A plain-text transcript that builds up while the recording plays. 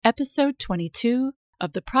episode 22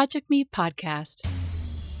 of the Project Me podcast.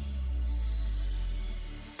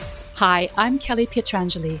 Hi, I'm Kelly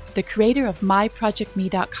Pietrangeli, the creator of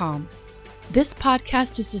myprojectme.com. This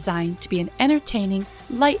podcast is designed to be an entertaining,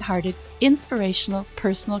 lighthearted, inspirational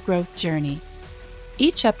personal growth journey.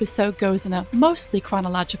 Each episode goes in a mostly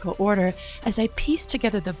chronological order as I piece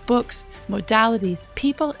together the books, modalities,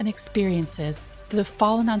 people, and experiences that have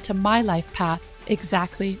fallen onto my life path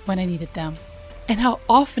exactly when I needed them. And how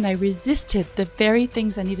often I resisted the very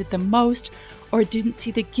things I needed the most or didn't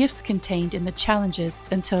see the gifts contained in the challenges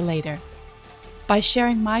until later. By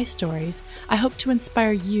sharing my stories, I hope to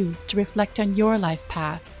inspire you to reflect on your life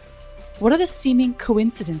path. What are the seeming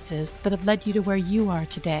coincidences that have led you to where you are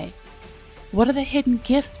today? What are the hidden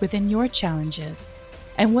gifts within your challenges?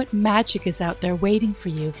 And what magic is out there waiting for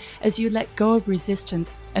you as you let go of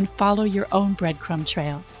resistance and follow your own breadcrumb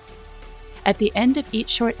trail? At the end of each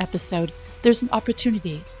short episode, there's an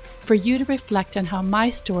opportunity for you to reflect on how my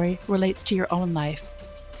story relates to your own life.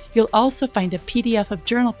 You'll also find a PDF of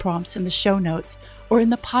journal prompts in the show notes or in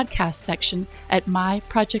the podcast section at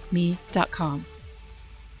myprojectme.com.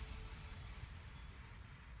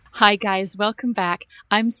 Hi guys, welcome back.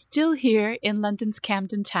 I'm still here in London's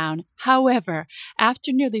Camden Town. However,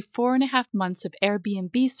 after nearly 4.5 months of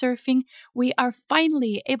Airbnb surfing, we are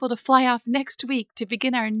finally able to fly off next week to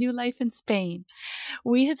begin our new life in Spain.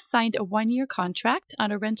 We have signed a 1-year contract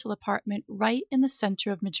on a rental apartment right in the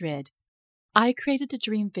center of Madrid. I created a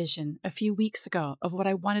dream vision a few weeks ago of what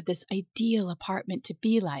I wanted this ideal apartment to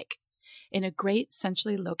be like. In a great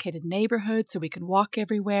centrally located neighborhood so we can walk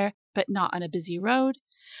everywhere, but not on a busy road.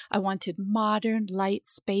 I wanted modern, light,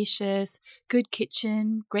 spacious, good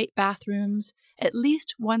kitchen, great bathrooms, at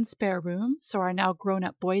least one spare room so our now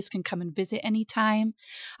grown-up boys can come and visit anytime.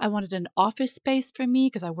 I wanted an office space for me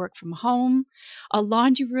because I work from home, a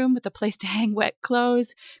laundry room with a place to hang wet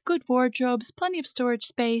clothes, good wardrobes, plenty of storage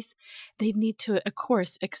space. They'd need to, of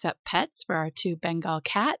course, accept pets for our 2 Bengal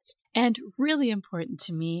cats, and really important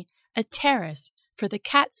to me, a terrace for the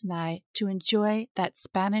cats and I to enjoy that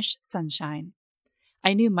Spanish sunshine.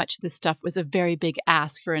 I knew much of this stuff was a very big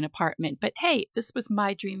ask for an apartment, but hey, this was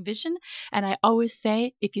my dream vision, and I always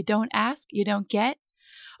say, if you don't ask, you don't get.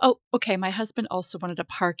 Oh, okay, my husband also wanted a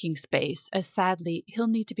parking space, as sadly, he'll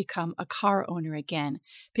need to become a car owner again,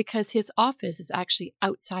 because his office is actually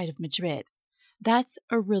outside of Madrid. That's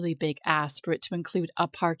a really big ask for it to include a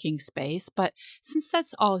parking space, but since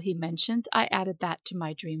that's all he mentioned, I added that to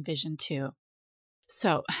my dream vision too.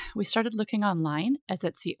 So we started looking online, as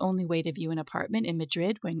that's the only way to view an apartment in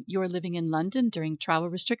Madrid when you're living in London during travel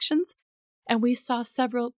restrictions. And we saw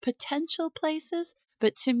several potential places,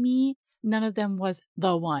 but to me, none of them was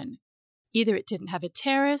the one. Either it didn't have a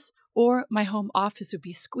terrace, or my home office would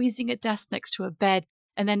be squeezing a desk next to a bed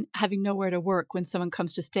and then having nowhere to work when someone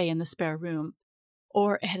comes to stay in the spare room.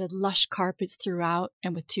 Or it had lush carpets throughout,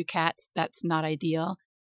 and with 2 cats, that's not ideal.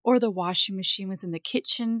 Or the washing machine was in the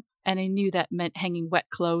kitchen, and I knew that meant hanging wet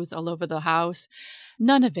clothes all over the house.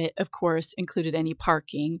 None of it, of course, included any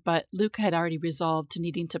parking, but Luca had already resolved to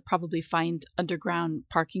needing to probably find underground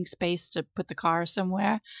parking space to put the car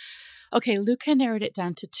somewhere. Okay, Luca narrowed it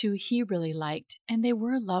down to 2 he really liked, and they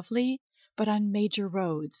were lovely, but on major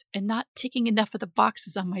roads, and not ticking enough of the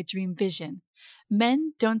boxes on my dream vision.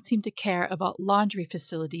 Men don't seem to care about laundry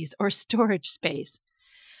facilities or storage space.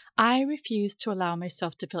 I refused to allow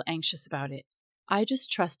myself to feel anxious about it. I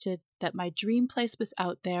just trusted that my dream place was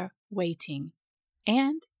out there waiting.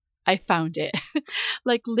 And I found it.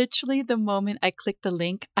 Like literally the moment I clicked the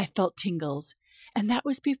link, I felt tingles. And that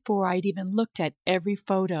was before I'd even looked at every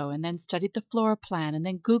photo and then studied the floor plan and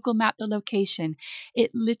then Google mapped the location.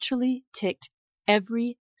 It literally ticked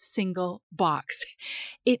every single box.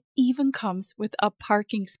 It even comes with a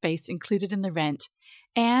parking space included in the rent.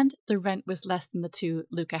 And the rent was less than the 2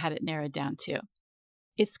 Luca had it narrowed down to.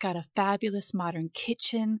 It's got a fabulous modern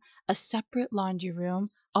kitchen, a separate laundry room,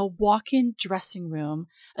 a walk-in dressing room,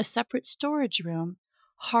 a separate storage room,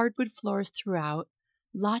 hardwood floors throughout,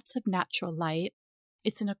 lots of natural light.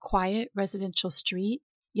 It's in a quiet residential street,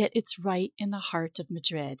 yet it's right in the heart of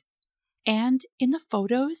Madrid. And in the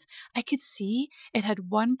photos, I could see it had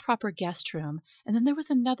 1 proper guest room, and then there was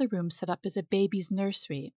another room set up as a baby's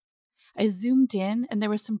nursery. I zoomed in, and there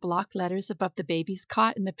were some block letters above the baby's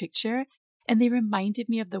cot in the picture, and they reminded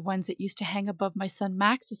me of the ones that used to hang above my son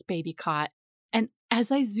Max's baby cot. And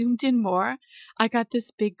as I zoomed in more, I got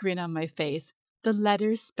this big grin on my face. The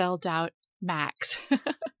letters spelled out Max.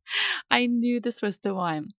 I knew this was the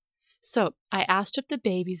one. So I asked if the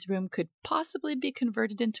baby's room could possibly be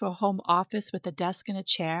converted into a home office with a desk and a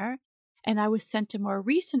chair, and I was sent a more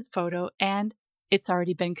recent photo, and it's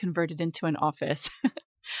already been converted into an office.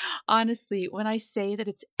 Honestly, when I say that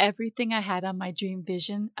it's everything I had on my dream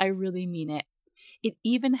vision, I really mean it. It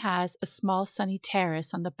even has a small sunny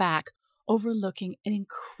terrace on the back overlooking an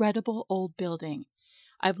incredible old building.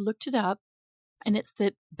 I've looked it up, and it's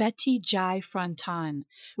the Betty Jai Fronton,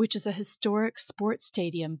 which is a historic sports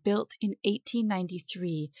stadium built in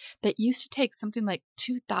 1893 that used to take something like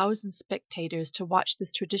 2,000 spectators to watch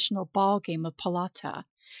this traditional ball game of pelota.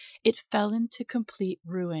 It fell into complete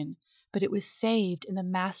ruin, but it was saved in a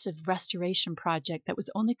massive restoration project that was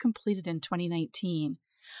only completed in 2019.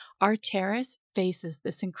 Our terrace faces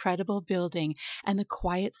this incredible building and the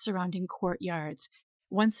quiet surrounding courtyards.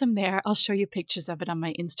 Once I'm there, I'll show you pictures of it on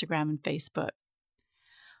my Instagram and Facebook.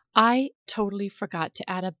 I totally forgot to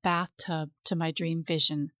add a bathtub to my dream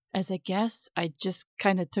vision, as I guess I just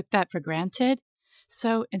kind of took that for granted.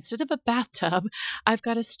 So instead of a bathtub, I've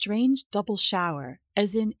got a strange double shower,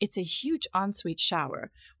 as in it's a huge ensuite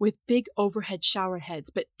shower with big overhead shower heads,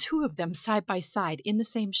 but two of them side by side in the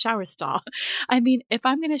same shower stall. I mean, if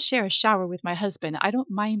I'm going to share a shower with my husband, I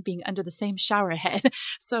don't mind being under the same shower head.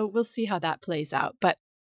 So we'll see how that plays out. But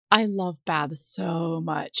I love baths so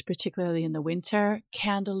much, particularly in the winter,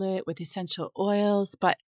 candlelit with essential oils,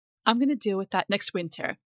 but I'm going to deal with that next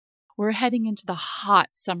winter. We're heading into the hot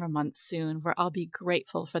summer months soon where I'll be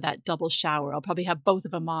grateful for that double shower. I'll probably have both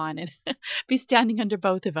of them on and be standing under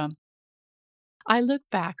both of them. I look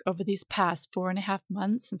back over these past 4.5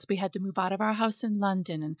 months since we had to move out of our house in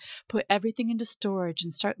London and put everything into storage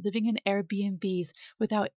and start living in Airbnbs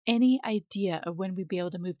without any idea of when we'd be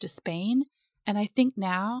able to move to Spain. And I think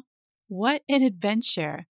now, what an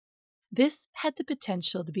adventure! This had the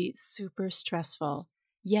potential to be super stressful,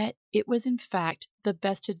 yet it was in fact the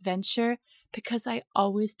best adventure because I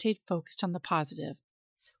always stayed focused on the positive.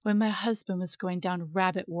 When my husband was going down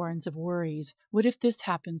rabbit warrens of worries, what if this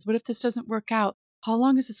happens? What if this doesn't work out? How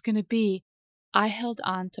long is this going to be? I held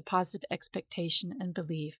on to positive expectation and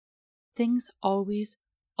belief. Things always,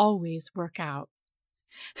 always work out.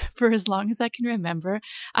 For as long as I can remember,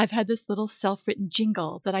 I've had this little self-written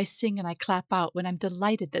jingle that I sing and I clap out when I'm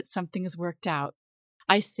delighted that something has worked out.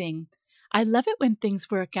 I sing, I love it when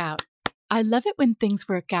things work out. I love it when things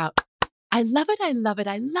work out. I love it, I love it,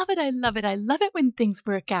 I love it, I love it, I love it when things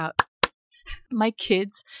work out. My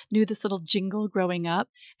kids knew this little jingle growing up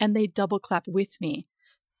and they double clap with me.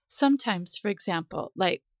 Sometimes, for example,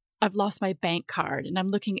 like I've lost my bank card and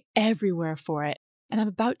I'm looking everywhere for it. And I'm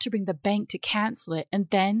about to ring the bank to cancel it, and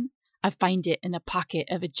then I find it in a pocket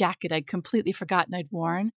of a jacket I'd completely forgotten I'd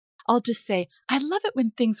worn. I'll just say, I love it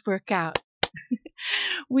when things work out.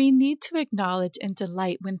 We need to acknowledge and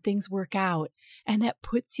delight when things work out, and that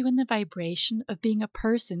puts you in the vibration of being a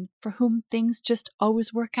person for whom things just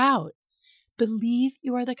always work out. Believe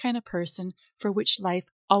you are the kind of person for which life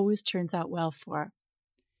always turns out well for.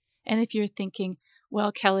 And if you're thinking,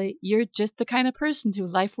 well, Kelly, you're just the kind of person who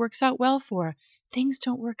life works out well for, things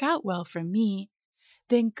don't work out well for me,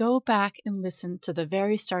 then go back and listen to the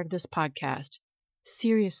very start of this podcast.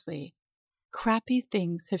 Seriously, crappy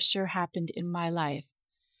things have sure happened in my life,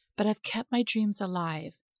 but I've kept my dreams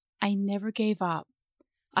alive. I never gave up.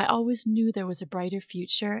 I always knew there was a brighter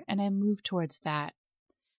future, and I moved towards that.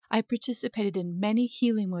 I participated in many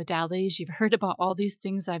healing modalities. You've heard about all these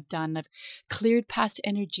things I've done. I've cleared past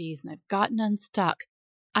energies, and I've gotten unstuck.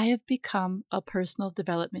 I have become a personal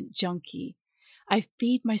development junkie. I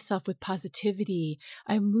feed myself with positivity.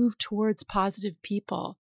 I move towards positive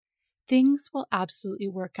people. Things will absolutely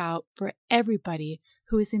work out for everybody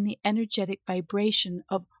who is in the energetic vibration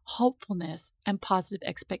of hopefulness and positive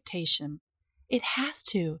expectation. It has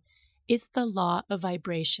to. It's the law of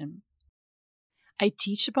vibration. I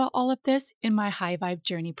teach about all of this in my High Vibe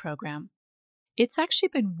Journey program. It's actually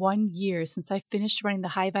been 1 year since I finished running the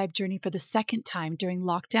High Vibe Journey for the second time during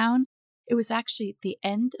lockdown. It was actually the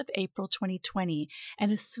end of April 2020,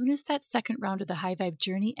 and as soon as that second round of the High Vibe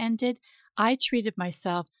Journey ended, I treated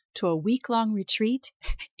myself to a week-long retreat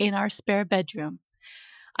in our spare bedroom.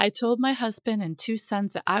 I told my husband and 2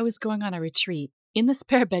 sons that I was going on a retreat in the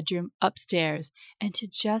spare bedroom upstairs and to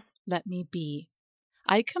just let me be.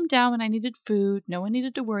 I'd come down when I needed food, no one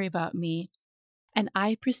needed to worry about me, and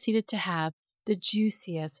I proceeded to have the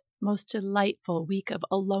juiciest, most delightful week of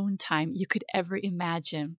alone time you could ever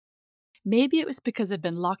imagine. Maybe it was because I'd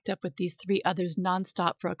been locked up with these 3 others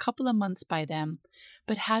nonstop for a couple of months by them,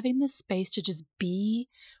 but having the space to just be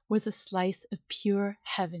was a slice of pure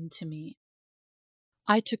heaven to me.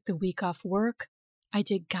 I took the week off work. I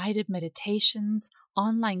did guided meditations,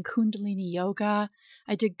 online Kundalini yoga.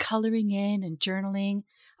 I did coloring in and journaling.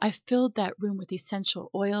 I filled that room with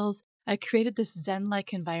essential oils. I created this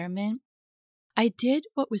Zen-like environment. I did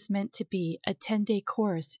what was meant to be a 10-day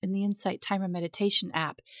course in the Insight Timer meditation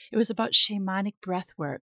app. It was about shamanic breath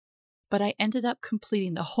work, but I ended up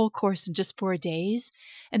completing the whole course in just 4 days,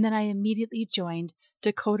 and then I immediately joined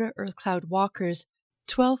Dakota Earthcloud Walker's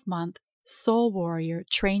 12-month Soul Warrior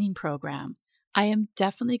training program. I am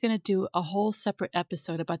definitely going to do a whole separate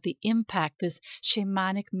episode about the impact this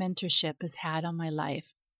shamanic mentorship has had on my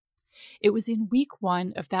life. It was in week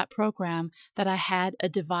 1 of that program that I had a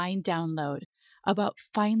divine download about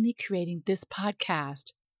finally creating this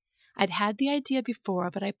podcast. I'd had the idea before,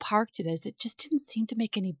 but I parked it as it just didn't seem to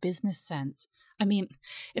make any business sense. I mean,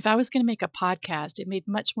 if I was going to make a podcast, it made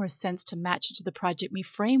much more sense to match it to the Project Me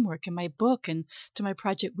framework in my book and to my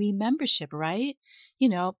Project We membership, right? You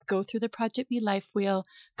know, go through the Project Me life wheel,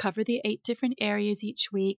 cover the 8 different areas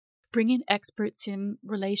each week, bring in experts in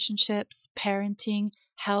relationships, parenting,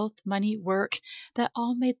 health, money, work. That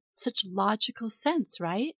all made such logical sense,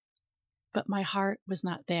 right? But my heart was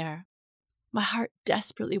not there. My heart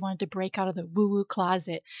desperately wanted to break out of the woo-woo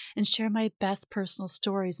closet and share my best personal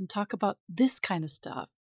stories and talk about this kind of stuff.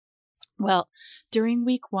 Well, during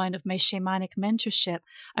week 1 of my shamanic mentorship,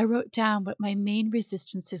 I wrote down what my main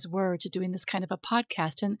resistances were to doing this kind of a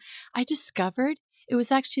podcast, and I discovered it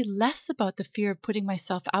was actually less about the fear of putting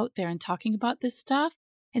myself out there and talking about this stuff,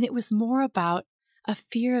 and it was more about a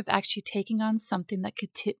fear of actually taking on something that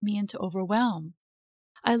could tip me into overwhelm.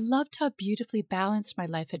 I loved how beautifully balanced my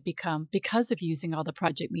life had become because of using all the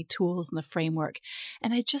Project Me tools and the framework,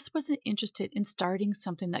 and I just wasn't interested in starting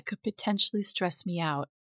something that could potentially stress me out.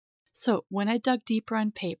 So when I dug deeper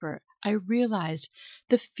on paper, I realized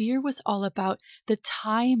the fear was all about the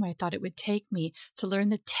time I thought it would take me to learn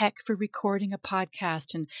the tech for recording a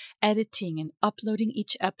podcast and editing and uploading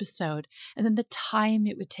each episode, and then the time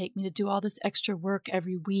it would take me to do all this extra work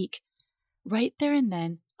every week. Right there and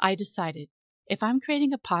then, I decided, if I'm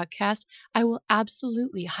creating a podcast, I will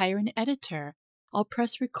absolutely hire an editor. I'll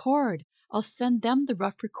press record. I'll send them the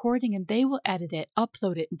rough recording and they will edit it,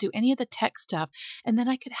 upload it, and do any of the tech stuff. And then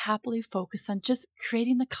I could happily focus on just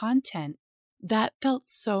creating the content. That felt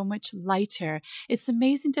so much lighter. It's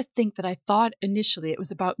amazing to think that I thought initially it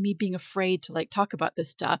was about me being afraid to talk about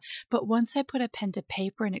this stuff. But once I put a pen to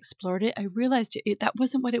paper and explored it, I realized that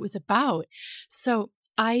wasn't what it was about. So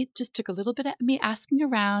I just took a little bit of me asking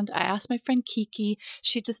around. I asked my friend Kiki.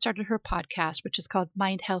 She just started her podcast, which is called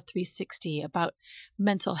Mind Health 360, about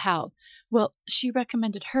mental health. Well, she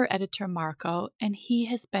recommended her editor, Marco, and he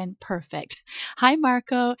has been perfect. Hi,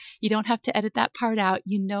 Marco. You don't have to edit that part out.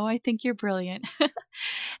 You know I think you're brilliant.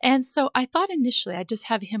 And so I thought initially I'd just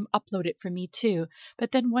have him upload it for me too.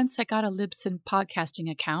 But then once I got a Libsyn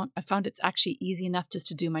podcasting account, I found it's actually easy enough just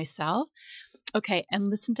to do myself. Okay, and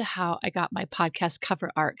listen to how I got my podcast cover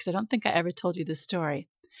art, because I don't think I ever told you this story.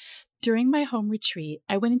 During my home retreat,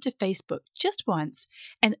 I went into Facebook just once,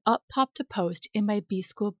 and up popped a post in my B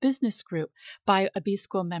School business group by a B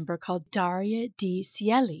School member called Daria D.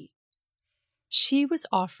 Cieli. She was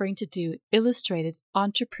offering to do illustrated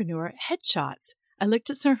entrepreneur headshots. I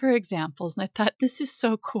looked at some of her examples and I thought, this is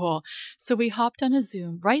so cool. So we hopped on a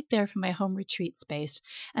Zoom right there from my home retreat space,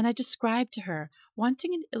 and I described to her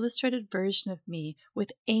wanting an illustrated version of me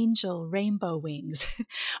with angel rainbow wings.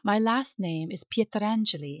 My last name is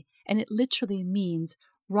Pietrangeli, and it literally means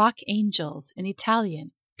rock angels in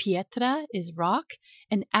Italian. Pietra is rock,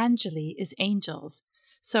 and angeli is angels.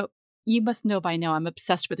 So you must know by now I'm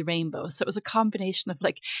obsessed with rainbows. So it was a combination of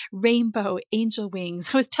rainbow angel wings.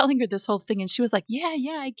 I was telling her this whole thing and she was like,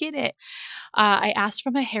 yeah, I get it. I asked for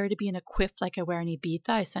my hair to be in a quiff like I wear in Ibiza.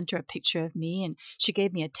 I sent her a picture of me and she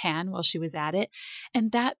gave me a tan while she was at it.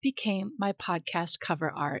 And that became my podcast cover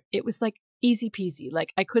art. It was easy peasy.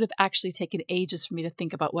 I could have actually taken ages for me to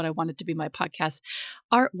think about what I wanted to be my podcast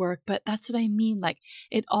artwork, but that's what I mean.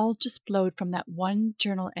 It all just flowed from that one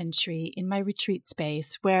journal entry in my retreat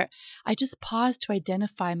space where I just paused to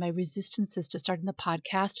identify my resistances to starting the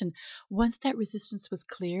podcast. And once that resistance was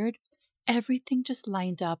cleared, everything just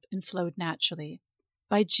lined up and flowed naturally.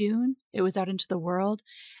 By June, it was out into the world,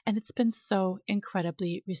 and it's been so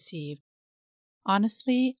incredibly received.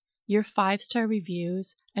 Honestly, your 5-star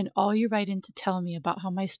reviews and all you write in to tell me about how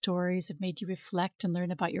my stories have made you reflect and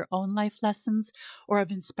learn about your own life lessons, or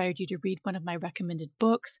have inspired you to read one of my recommended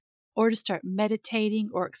books, or to start meditating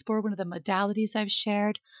or explore one of the modalities I've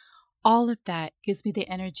shared, all of that gives me the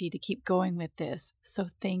energy to keep going with this. So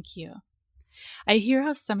thank you. I hear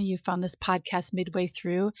how some of you found this podcast midway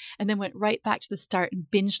through and then went right back to the start and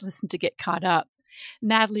binge listened to get caught up.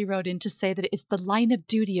 Natalie wrote in to say that it's the line of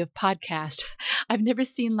duty of podcast. I've never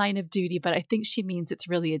seen Line of Duty, but I think she means it's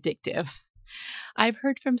really addictive. I've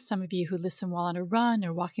heard from some of you who listen while on a run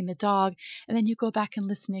or walking the dog, and then you go back and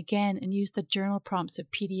listen again and use the journal prompts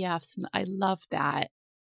of PDFs, and I love that.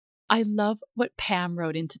 I love what Pam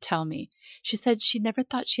wrote in to tell me. She said she never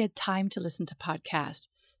thought she had time to listen to podcasts.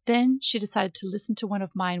 Then she decided to listen to one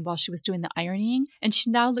of mine while she was doing the ironing, and she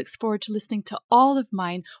now looks forward to listening to all of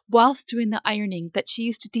mine whilst doing the ironing that she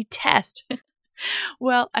used to detest.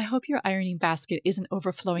 Well, I hope your ironing basket isn't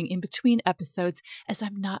overflowing in between episodes, as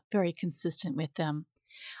I'm not very consistent with them.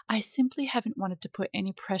 I simply haven't wanted to put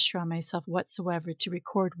any pressure on myself whatsoever to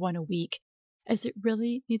record one a week, as it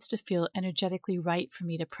really needs to feel energetically right for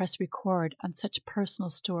me to press record on such personal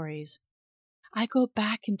stories. I go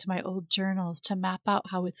back into my old journals to map out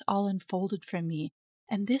how it's all unfolded for me,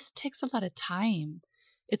 and this takes a lot of time.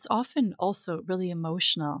 It's often also really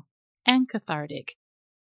emotional and cathartic.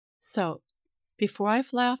 So, before I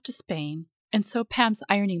fly off to Spain, and so Pam's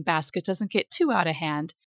ironing basket doesn't get too out of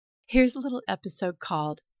hand, here's a little episode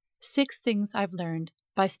called 6 Things I've Learned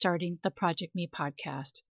by Starting the Project Me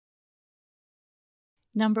podcast.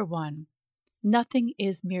 Number 1. Nothing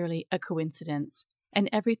is merely a coincidence, and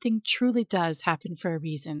everything truly does happen for a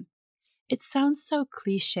reason. It sounds so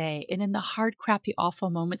cliche, and in the hard, crappy, awful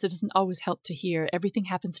moments, it doesn't always help to hear everything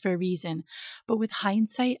happens for a reason, but with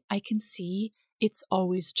hindsight, I can see it's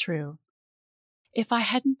always true. If I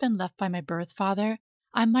hadn't been left by my birth father,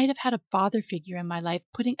 I might have had a father figure in my life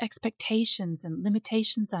putting expectations and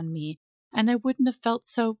limitations on me, and I wouldn't have felt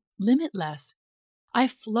so limitless. I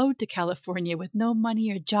flowed to California with no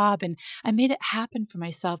money or job, and I made it happen for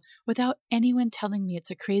myself without anyone telling me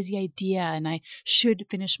it's a crazy idea and I should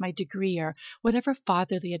finish my degree or whatever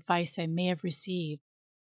fatherly advice I may have received.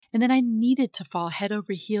 And then I needed to fall head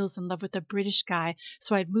over heels in love with a British guy,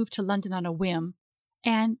 so I'd move to London on a whim.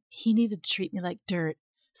 And he needed to treat me like dirt,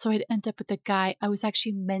 so I'd end up with the guy I was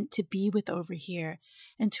actually meant to be with over here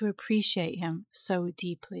and to appreciate him so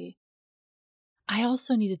deeply. I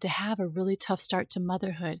also needed to have a really tough start to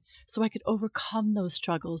motherhood so I could overcome those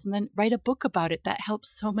struggles and then write a book about it that helps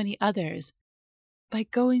so many others. By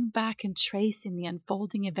going back and tracing the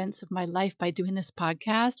unfolding events of my life by doing this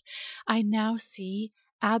podcast, I now see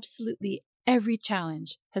absolutely every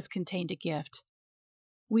challenge has contained a gift.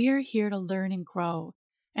 We are here to learn and grow,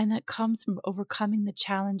 and that comes from overcoming the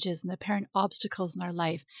challenges and the apparent obstacles in our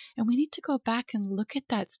life, and we need to go back and look at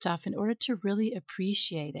that stuff in order to really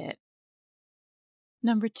appreciate it.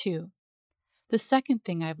 Number 2, the second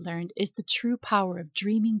thing I've learned is the true power of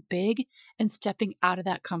dreaming big and stepping out of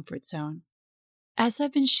that comfort zone. As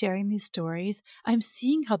I've been sharing these stories, I'm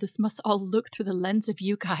seeing how this must all look through the lens of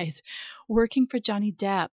you guys, working for Johnny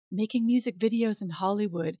Depp, making music videos in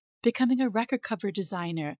Hollywood, becoming a record cover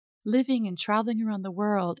designer, living and traveling around the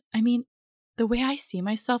world. I mean, the way I see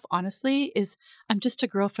myself, honestly, is I'm just a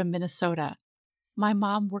girl from Minnesota. My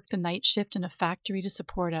mom worked the night shift in a factory to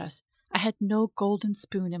support us. I had no golden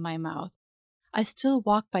spoon in my mouth. I still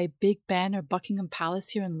walk by Big Ben or Buckingham Palace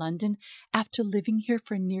here in London after living here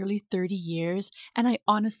for nearly 30 years, and I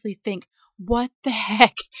honestly think, what the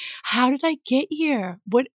heck? How did I get here?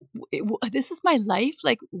 This is my life?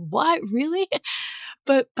 Like, what? Really?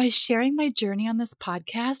 But by sharing my journey on this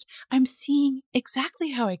podcast, I'm seeing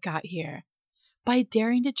exactly how I got here. By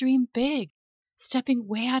daring to dream big, stepping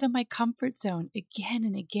way out of my comfort zone again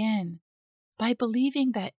and again. By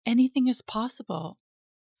believing that anything is possible.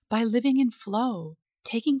 By living in flow,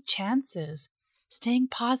 taking chances, staying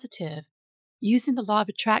positive, using the law of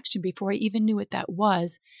attraction before I even knew what that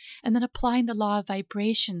was, and then applying the law of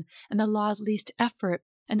vibration and the law of least effort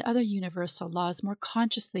and other universal laws more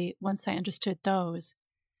consciously once I understood those.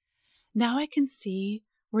 Now I can see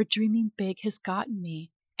where dreaming big has gotten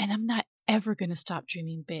me, and I'm not ever going to stop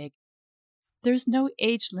dreaming big. There's no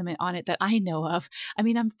age limit on it that I know of. I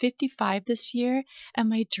mean, I'm 55 this year, and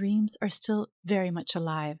my dreams are still very much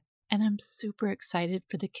alive, and I'm super excited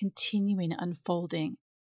for the continuing unfolding.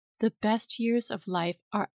 The best years of life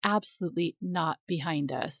are absolutely not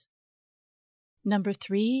behind us. Number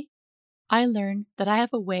 3, I learned that I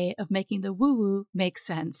have a way of making the woo-woo make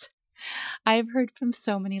sense. I've heard from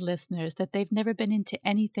so many listeners that they've never been into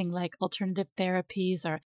anything like alternative therapies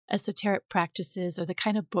or esoteric practices or the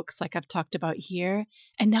kind of books like I've talked about here,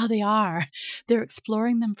 and now they are. They're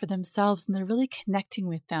exploring them for themselves and they're really connecting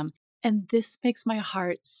with them, and this makes my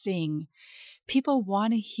heart sing. People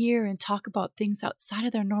want to hear and talk about things outside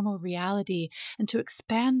of their normal reality and to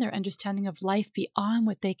expand their understanding of life beyond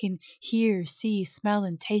what they can hear, see, smell,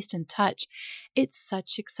 and taste and touch. It's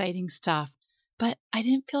such exciting stuff. But I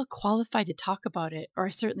didn't feel qualified to talk about it, or I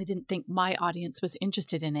certainly didn't think my audience was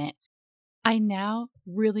interested in it. I now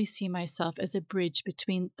really see myself as a bridge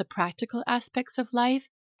between the practical aspects of life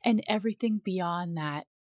and everything beyond that.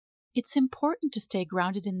 it's important to stay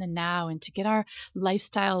grounded in the now and to get our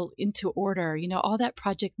lifestyle into order, all that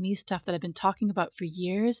Project Me stuff that I've been talking about for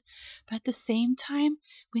years. But at the same time,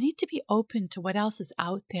 we need to be open to what else is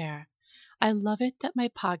out there. I love it that my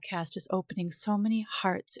podcast is opening so many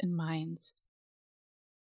hearts and minds.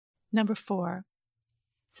 Number 4,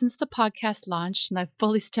 since the podcast launched and I've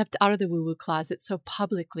fully stepped out of the woo-woo closet so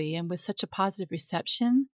publicly and with such a positive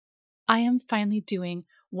reception, I am finally doing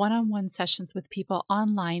one-on-one sessions with people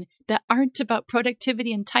online that aren't about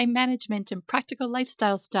productivity and time management and practical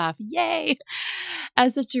lifestyle stuff. Yay!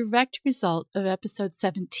 As a direct result of episode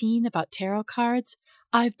 17 about tarot cards,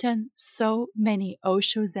 I've done so many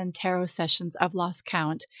Osho Zen Tarot sessions I've lost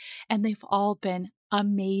count, and they've all been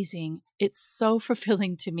amazing. It's so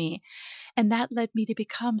fulfilling to me. And that led me to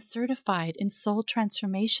become certified in soul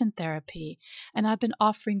transformation therapy. And I've been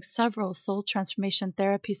offering several soul transformation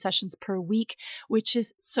therapy sessions per week, which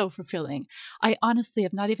is so fulfilling. I honestly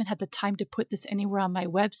have not even had the time to put this anywhere on my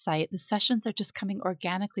website. The sessions are just coming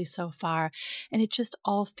organically so far, and it just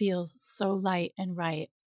all feels so light and right.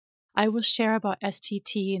 I will share about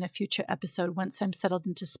STT in a future episode once I'm settled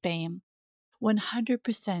into Spain.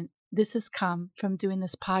 100% this has come from doing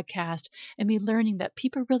this podcast and me learning that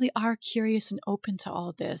people really are curious and open to all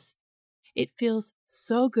of this. It feels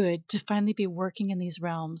so good to finally be working in these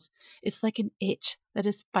realms. It's like an itch that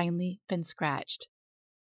has finally been scratched.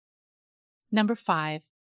 Number 5,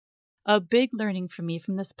 a big learning for me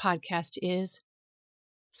from this podcast is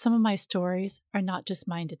some of my stories are not just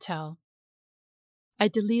mine to tell. I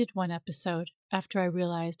deleted one episode after I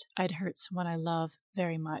realized I'd hurt someone I love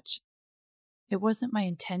very much. It wasn't my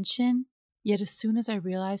intention, yet as soon as I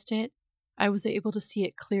realized it, I was able to see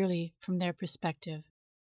it clearly from their perspective.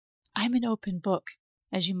 I'm an open book,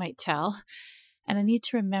 as you might tell, and I need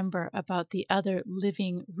to remember about the other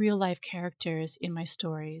living, real-life characters in my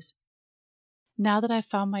stories. Now that I've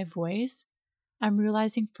found my voice, I'm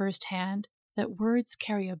realizing firsthand that words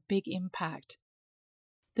carry a big impact.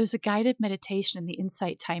 There's a guided meditation in the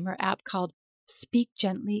Insight Timer app called Speak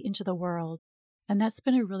Gently into the World, and that's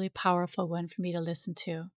been a really powerful one for me to listen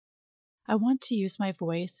to. I want to use my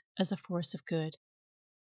voice as a force of good.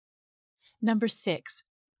 Number 6,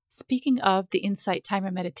 speaking of the Insight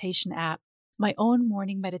Timer meditation app, my own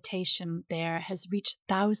morning meditation there has reached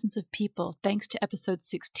thousands of people thanks to episode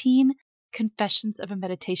 16, Confessions of a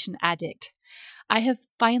Meditation Addict. I have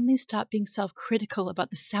finally stopped being self-critical about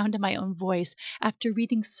the sound of my own voice after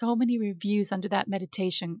reading so many reviews under that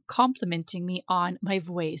meditation complimenting me on my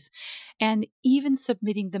voice. And even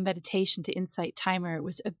submitting the meditation to Insight Timer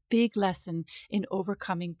was a big lesson in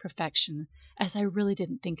overcoming perfection, as I really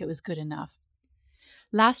didn't think it was good enough.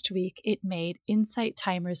 Last week, it made Insight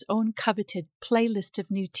Timer's own coveted playlist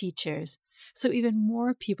of new teachers, so even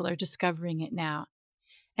more people are discovering it now.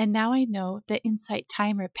 And now I know that Insight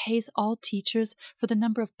Timer pays all teachers for the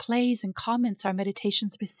number of plays and comments our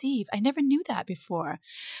meditations receive. I never knew that before.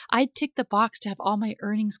 I'd tick the box to have all my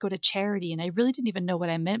earnings go to charity, and I really didn't even know what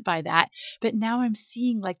I meant by that. But now I'm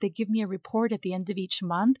seeing they give me a report at the end of each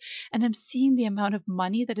month, and I'm seeing the amount of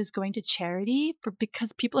money that is going to charity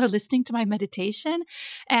because people are listening to my meditation.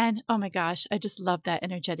 And oh my gosh, I just love that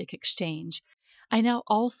energetic exchange. I now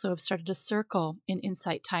also have started a circle in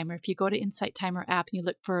Insight Timer. If you go to Insight Timer app and you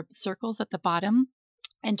look for circles at the bottom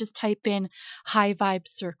and just type in High Vibe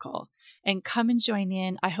Circle and come and join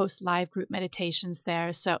in. I host live group meditations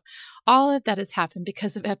there. So all of that has happened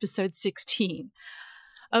because of episode 16.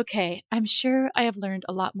 Okay, I'm sure I have learned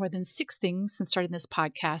a lot more than 6 things since starting this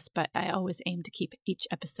podcast, but I always aim to keep each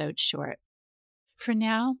episode short. For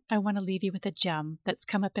now, I want to leave you with a gem that's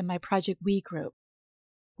come up in my Project We group.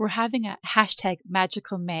 We're having a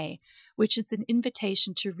 #MagicalMay, which is an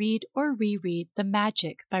invitation to read or reread The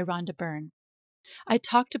Magic by Rhonda Byrne. I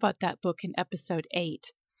talked about that book in episode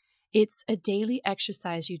 8. It's a daily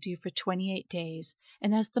exercise you do for 28 days,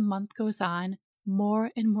 and as the month goes on, more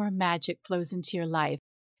and more magic flows into your life.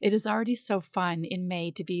 It is already so fun in May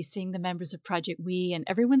to be seeing the members of Project We, and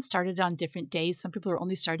everyone started on different days. Some people are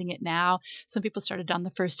only starting it now. Some people started on the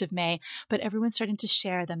 1st of May, but everyone's starting to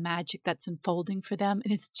share the magic that's unfolding for them,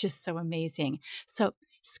 and it's just so amazing. So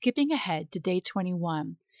skipping ahead to day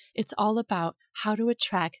 21, it's all about how to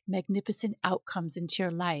attract magnificent outcomes into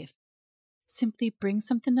your life. Simply bring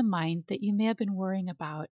something to mind that you may have been worrying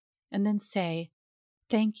about, and then say,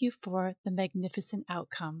 "Thank you for the magnificent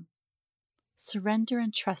outcome." Surrender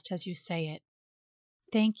and trust as you say it.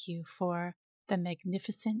 Thank you for the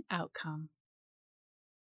magnificent outcome.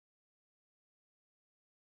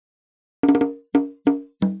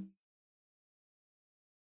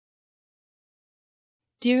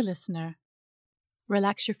 Dear listener,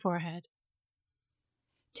 relax your forehead.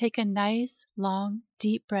 take a nice, long,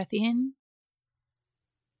 deep breath in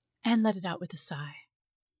and let it out with a sigh.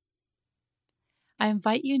 I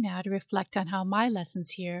invite you now to reflect on how my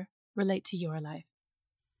lessons here relate to your life.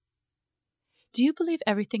 Do you believe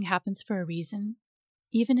everything happens for a reason,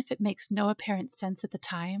 even if it makes no apparent sense at the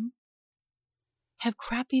time? Have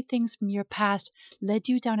crappy things from your past led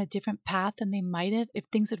you down a different path than they might have if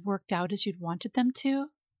things had worked out as you'd wanted them to?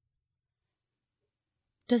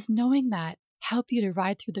 Does knowing that help you to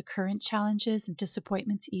ride through the current challenges and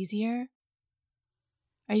disappointments easier?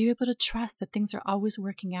 Are you able to trust that things are always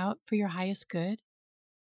working out for your highest good?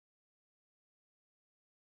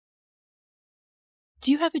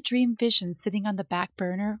 Do you have a dream vision sitting on the back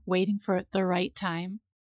burner waiting for the right time?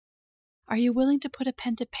 Are you willing to put a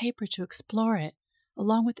pen to paper to explore it,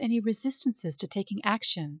 along with any resistances to taking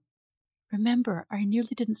action? Remember, I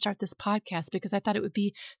nearly didn't start this podcast because I thought it would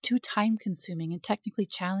be too time-consuming and technically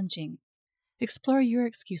challenging. Explore your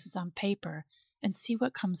excuses on paper and see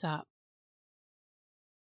what comes up.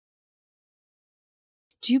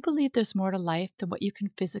 Do you believe there's more to life than what you can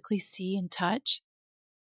physically see and touch?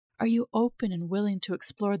 Are you open and willing to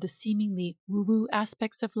explore the seemingly woo-woo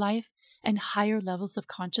aspects of life and higher levels of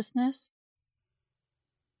consciousness?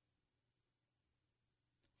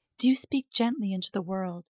 Do you speak gently into the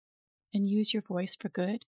world and use your voice for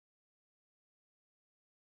good?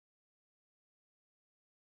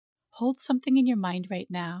 Hold something in your mind right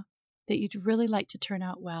now that you'd really like to turn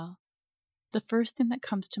out well. The first thing that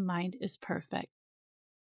comes to mind is perfect.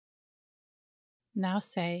 Now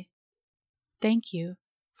say, thank you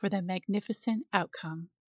for the magnificent outcome.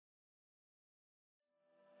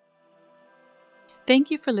 Thank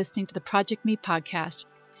you for listening to the Project Me podcast.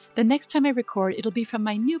 The next time I record, it'll be from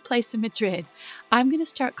my new place in Madrid. I'm going to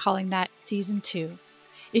start calling that Season 2.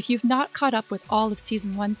 If you've not caught up with all of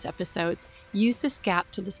Season 1's episodes, use this gap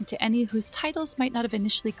to listen to any whose titles might not have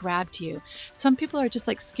initially grabbed you. Some people are just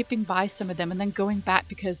like skipping by some of them and then going back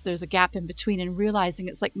because there's a gap in between and realizing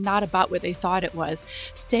it's like not about what they thought it was.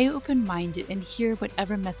 Stay open-minded and hear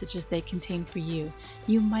whatever messages they contain for you.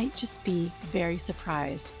 You might just be very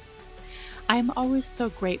surprised. I am always so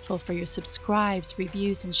grateful for your subscribes,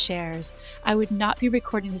 reviews, and shares. I would not be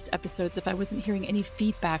recording these episodes if I wasn't hearing any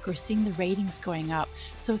feedback or seeing the ratings going up,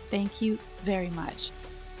 so thank you very much.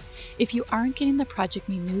 If you aren't getting the Project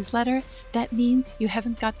Me newsletter, that means you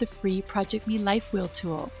haven't got the free Project Me Life Wheel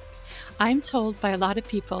tool. I'm told by a lot of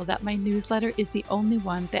people that my newsletter is the only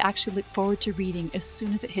one they actually look forward to reading as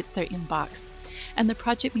soon as it hits their inbox. And the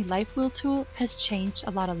Project Me Life Wheel tool has changed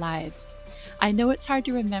a lot of lives. I know it's hard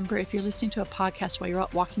to remember if you're listening to a podcast while you're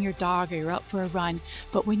out walking your dog or you're out for a run,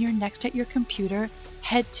 but when you're next at your computer,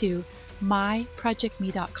 head to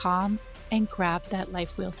myprojectme.com and grab that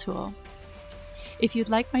Life Wheel tool. If you'd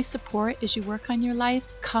like my support as you work on your life,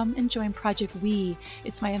 come and join Project We.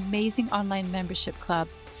 It's my amazing online membership club.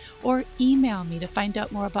 Or email me to find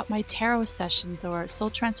out more about my tarot sessions or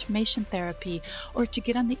soul transformation therapy, or to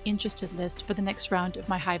get on the interested list for the next round of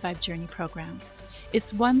my High Vibe Journey program.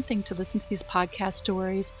 It's one thing to listen to these podcast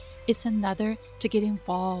stories, it's another to get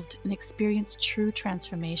involved and experience true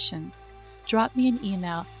transformation. Drop me an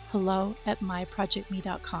email,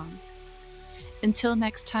 hello@myprojectme.com. Until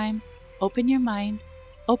next time, open your mind,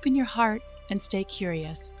 open your heart, and stay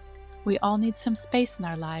curious. We all need some space in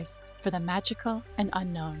our lives for the magical and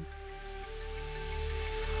unknown.